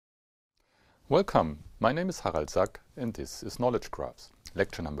Welcome, my name is Harald and this is Knowledge Graphs.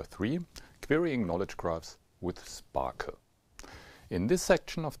 Lecture number 3, Querying Knowledge Graphs with SPARQL. In this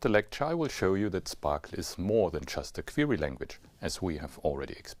section of the lecture I will show you that SPARQL is more than just a query language, as we have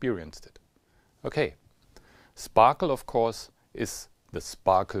already experienced it. Okay, SPARQL of course is the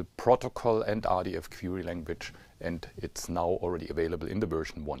SPARQL protocol and RDF query language, and it's now already available in the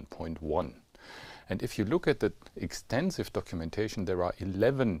version 1.1. And if you look at the extensive documentation, there are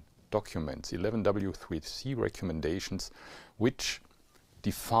 11 documents, 11 W3C recommendations, which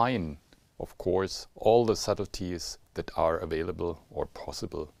define, of course, all the subtleties that are available or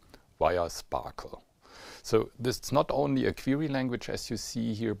possible via SPARQL. So this is not only a query language as you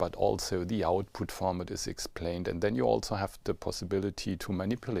see here, but also the output format is explained, and then you also have the possibility to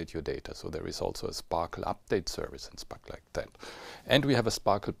manipulate your data. So there is also a SPARQL update service and stuff like that. And we have a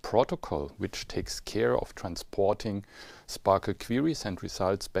SPARQL protocol which takes care of transporting SPARQL queries and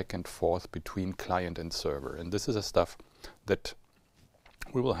results back and forth between client and server. And this is a stuff that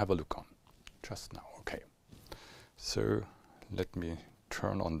we will have a look on just now. Okay, so let me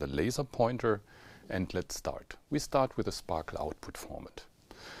turn on the laser pointer and let's start. We start with a SPARQL output format.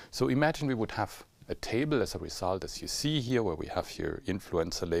 So imagine we would have a table as a result, as you see here, where we have here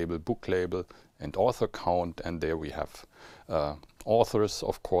influencer label, book label, and author count, and there we have authors,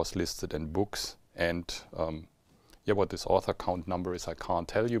 of course, listed, and books. And yeah, what this author count number is, I can't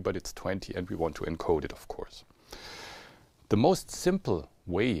tell you, but it's 20, and we want to encode it, of course. The most simple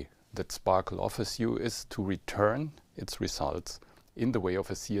way that SPARQL offers you is to return its results in the way of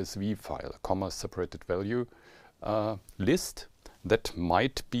a CSV file, a comma-separated value list that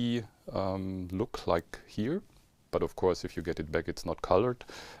might be look like here, but of course if you get it back it's not colored.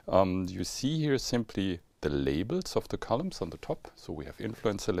 You see here simply the labels of the columns on the top. So we have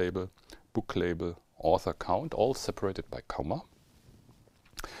influencer label, book label, author count, all separated by comma.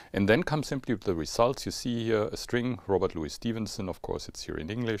 And then come simply the results. You see here a string, Robert Louis Stevenson, of course it's here in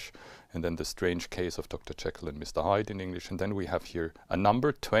English, and then the strange case of Dr. Jekyll and Mr. Hyde in English, and then we have here a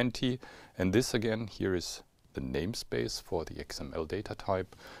number 20, and this again here is the namespace for the XML data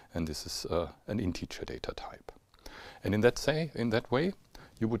type, and this is an integer data type. And in that way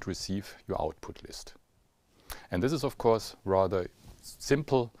you would receive your output list. And this is of course rather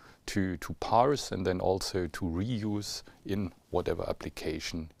simple to parse and then also to reuse in whatever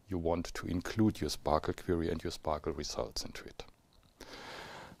application you want to include your SPARQL query and your SPARQL results into it.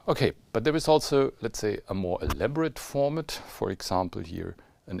 Okay, but there is also, let's say, a more elaborate format, for example here,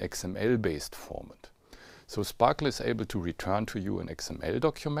 an XML-based format. So SPARQL is able to return to you an XML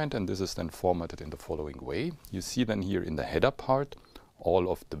document, and this is then formatted in the following way. You see then here in the header part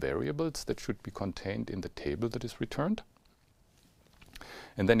all of the variables that should be contained in the table that is returned.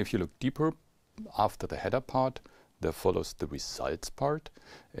 And then if you look deeper, after the header part, there follows the results part.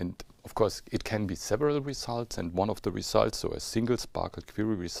 And of course, it can be several results, and one of the results, so a single SPARQL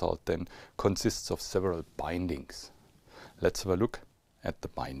query result, then consists of several bindings. Let's have a look at the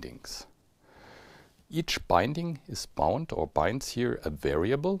bindings. Each binding is bound or binds here a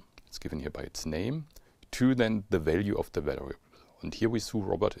variable, it's given here by its name, to then the value of the variable. And here we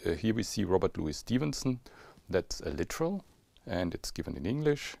see Robert Louis Stevenson, that's a literal, and it's given in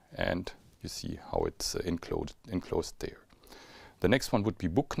English, and you see how it's enclosed there. The next one would be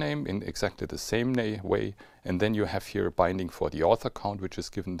book name in exactly the same way, and then you have here a binding for the author count, which is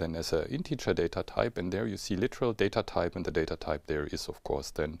given then as an integer data type, and there you see literal data type, and the data type there is of course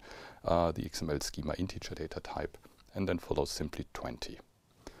then the XML schema integer data type, and then follows simply 20.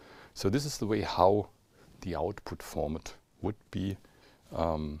 So this is the way how the output format would be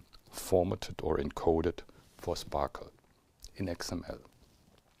formatted or encoded for SPARQL in XML.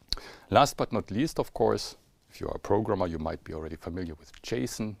 Last but not least, of course, if you are a programmer, you might be already familiar with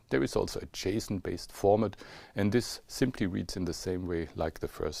JSON. There is also a JSON-based format, and this simply reads in the same way like the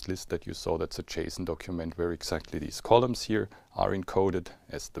first list that you saw. That's a JSON document where exactly these columns here are encoded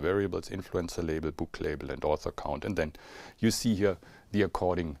as the variables influencer label, book label, and author count. And then you see here the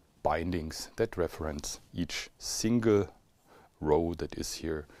according bindings that reference each single row that is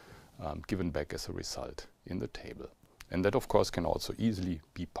here given back as a result in the table. And that of course can also easily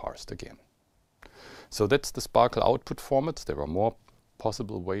be parsed again. So that's the SPARQL output formats. There are more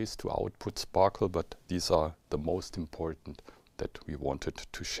possible ways to output SPARQL, but these are the most important that we wanted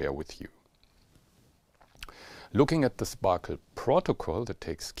to share with you. Looking at the SPARQL protocol that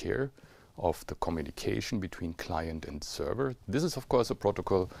takes care of the communication between client and server. This is of course a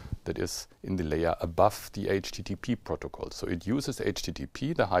protocol that is in the layer above the HTTP protocol. So it uses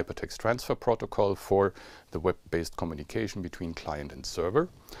HTTP, the Hypertext Transfer Protocol, for the web-based communication between client and server.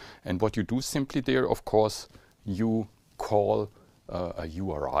 And what you do simply there, of course, you call a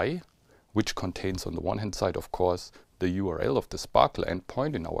URI which contains on the one hand side, of course, the URL of the SPARQL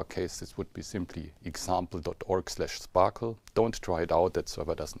endpoint. In our case, this would be simply example.org/SPARQL. Don't try it out, that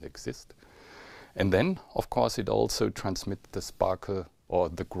server doesn't exist. And then, of course, it also transmits the SPARQL or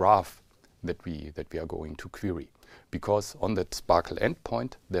the graph that we are going to query. Because on that SPARQL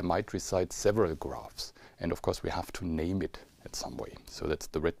endpoint, there might reside several graphs. And of course, we have to name it in some way. So that's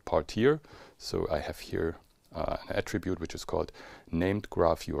the red part here. So I have here an attribute which is called named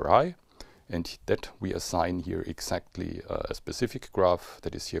graph URI. And that we assign here exactly a specific graph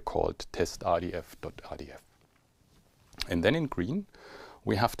that is here called testrdf.rdf. And then in green,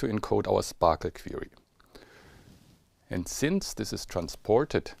 we have to encode our SPARQL query. And since this is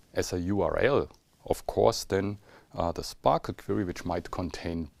transported as a URL, of course, then the SPARQL query, which might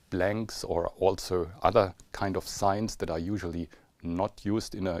contain blanks or also other kind of signs that are usually not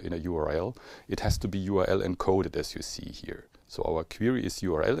used in a URL, it has to be URL encoded, as you see here. So our query is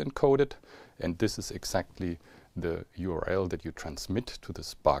URL encoded, and this is exactly the URL that you transmit to the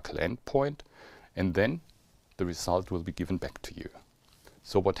SPARQL endpoint, and then the result will be given back to you.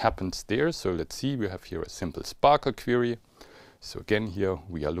 So what happens there? So let's see, we have here a simple SPARQL query. So again, here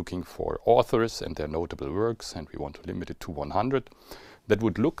we are looking for authors and their notable works, and we want to limit it to 100. That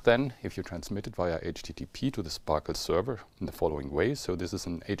would look then, if you transmit it via HTTP to the SPARQL server, in the following way. So this is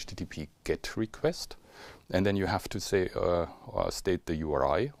an HTTP GET request. And then you have to say, state the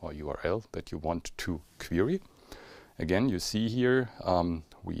URI or URL that you want to query. Again, you see here,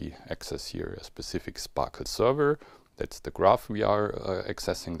 we access here a specific SPARQL server. That's the graph we are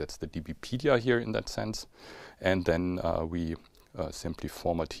accessing. That's the DBpedia here in that sense. And then we simply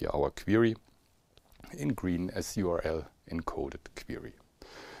format here our query in green as URL encoded query.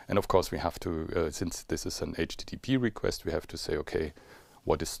 And of course, we have to, since this is an HTTP request, we have to say, okay,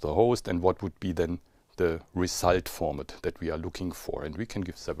 what is the host and what would be then the result format that we are looking for. And we can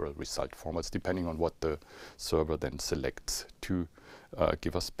give several result formats depending on what the server then selects to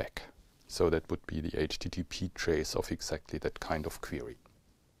give us back. So that would be the HTTP trace of exactly that kind of query.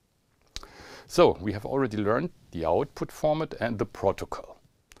 So we have already learned the output format and the protocol.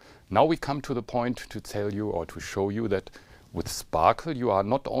 Now we come to the point to tell you or to show you that with SPARQL you are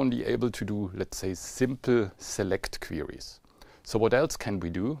not only able to do, let's say, simple select queries. So what else can we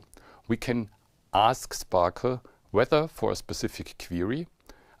do? We can ask SPARQL whether for a specific query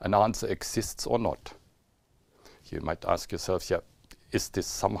an answer exists or not. You might ask yourself, yeah, is this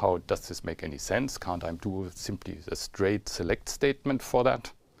somehow, does this make any sense? Can't I do simply a straight select statement for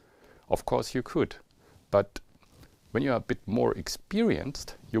that? Of course you could, but when you are a bit more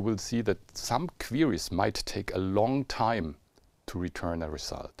experienced, you will see that some queries might take a long time to return a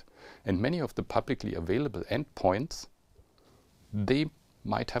result. And many of the publicly available endpoints, they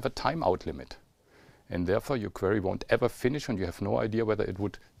might have a timeout limit. And therefore your query won't ever finish and you have no idea whether it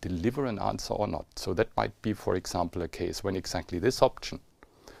would deliver an answer or not. So that might be, for example, a case when exactly this option,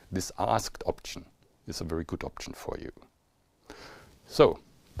 this asked option, is a very good option for you. So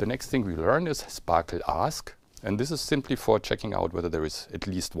the next thing we learn is SPARQL ask. And this is simply for checking out whether there is at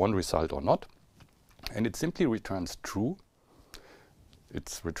least one result or not. And it simply returns true.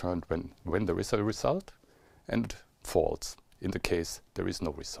 It's returned when there is a result, and false in the case there is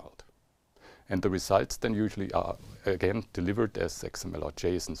no result. And the results then usually are again delivered as XML or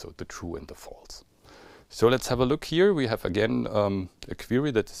JSON, so the true and the false. So let's have a look here. We have again a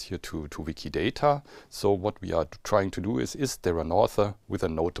query that is here to Wikidata. So what we are trying to do is there an author with a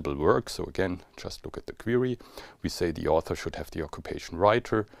notable work? So again, just look at the query. We say the author should have the occupation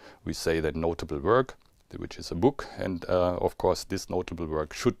writer. We say that notable work, which is a book. And of course, this notable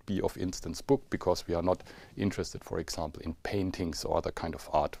work should be of instance book because we are not interested, for example, in paintings or other kind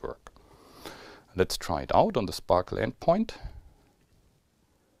of artwork. Let's try it out on the SPARQL endpoint.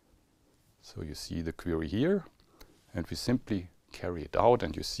 So you see the query here, and we simply carry it out,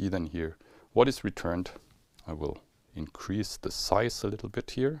 and you see then here what is returned. I will increase the size a little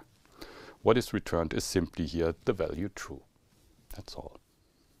bit here. What is returned is simply here the value true. That's all.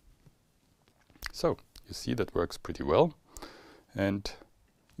 So you see that works pretty well, and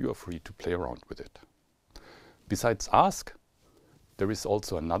you are free to play around with it. Besides ask, there is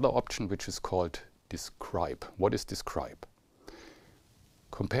also another option which is called describe. What is describe?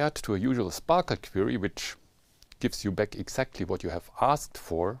 Compared to a usual SPARQL query, which gives you back exactly what you have asked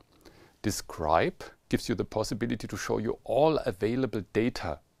for, describe gives you the possibility to show you all available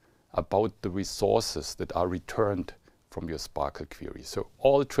data about the resources that are returned from your SPARQL query. So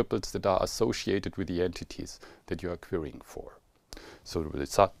all triples that are associated with the entities that you are querying for. So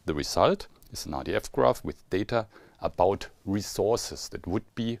the result is an RDF graph with data about resources that would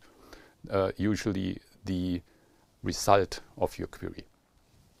be usually the result of your query.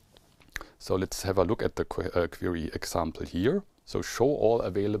 So let's have a look at the query example here. So show all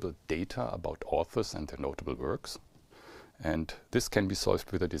available data about authors and their notable works. And this can be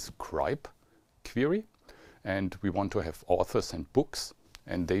solved with a describe query. And we want to have authors and books,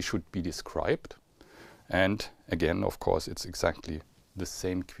 and they should be described. And again, of course, it's exactly the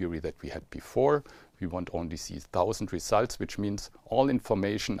same query that we had before. We want only see 1,000 results, which means all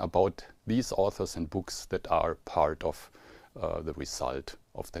information about these authors and books that are part of the result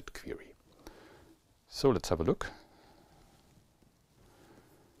of that query. So let's have a look.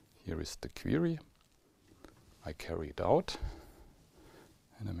 Here is the query. I carry it out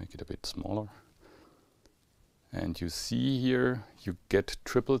and I make it a bit smaller. And you see here you get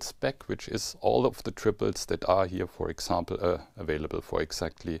triples back, which is all of the triples that are here, for example, available for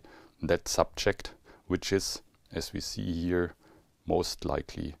exactly that subject, which is, as we see here, most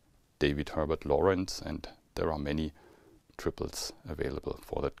likely David Herbert Lawrence, and there are many triples available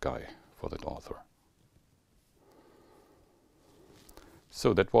for that guy, for that author.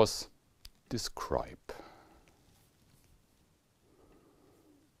 So that was describe.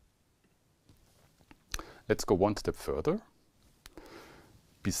 Let's go one step further.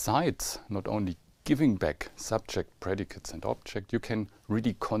 Besides not only giving back subject, predicates and object, you can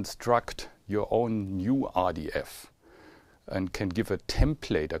really construct your own new RDF and can give a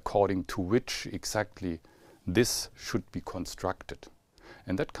template according to which exactly this should be constructed.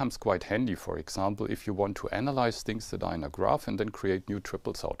 And that comes quite handy, for example, if you want to analyze things that are in a graph and then create new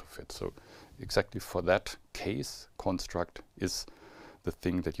triples out of it. So exactly for that case, construct is the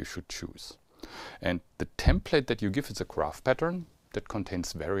thing that you should choose. And the template that you give is a graph pattern that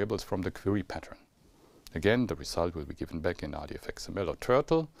contains variables from the query pattern. Again, the result will be given back in RDF XML or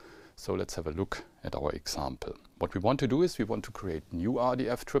Turtle. So let's have a look at our example. What we want to do is we want to create new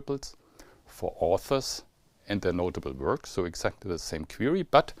RDF triples for authors and their notable works. So exactly the same query,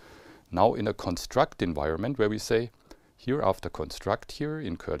 but now in a construct environment where we say here after construct here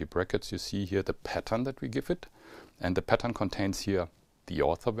in curly brackets, you see here the pattern that we give it. And the pattern contains here the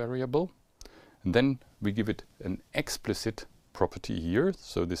author variable. And then we give it an explicit property here.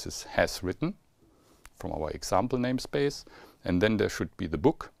 So this is has written from our example namespace. And then there should be the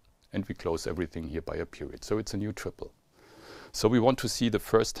book. And we close everything here by a period. So it's a new triple. So we want to see the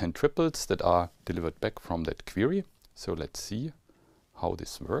first 10 triples that are delivered back from that query. So let's see how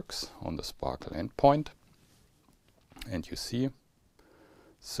this works on the SPARQL endpoint. And you see,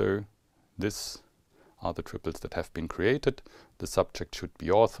 so this are the triples that have been created. The subject should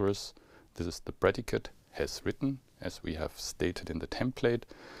be authors. This is the predicate has written, as we have stated in the template.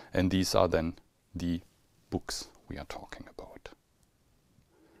 And these are then the books we are talking about.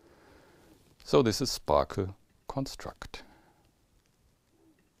 So this is SPARQL construct.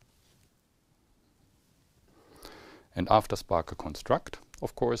 And after SPARQL construct,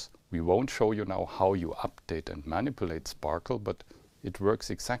 of course, we won't show you now how you update and manipulate SPARQL, but it works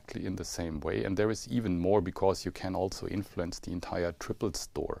exactly in the same way. And there is even more, because you can also influence the entire triple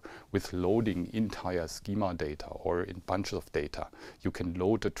store with loading entire schema data or in bunches of data. You can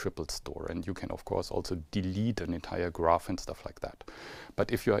load a triple store, and you can, of course, also delete an entire graph and stuff like that. But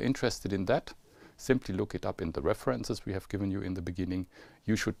if you are interested in that, simply look it up in the references we have given you in the beginning.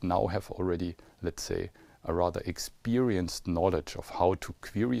 You should now have already, let's say, a rather experienced knowledge of how to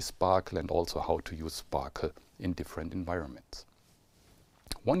query SPARQL and also how to use SPARQL in different environments.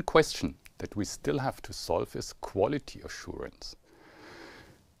 One question that we still have to solve is quality assurance.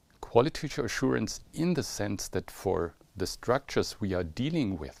 Quality assurance in the sense that for the structures we are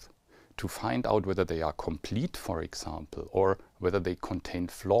dealing with, to find out whether they are complete, for example, or whether they contain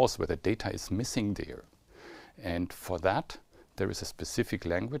flaws, whether data is missing there. And for that, there is a specific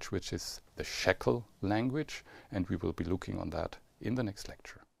language, which is the SPARQL language, and we will be looking on that in the next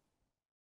lecture.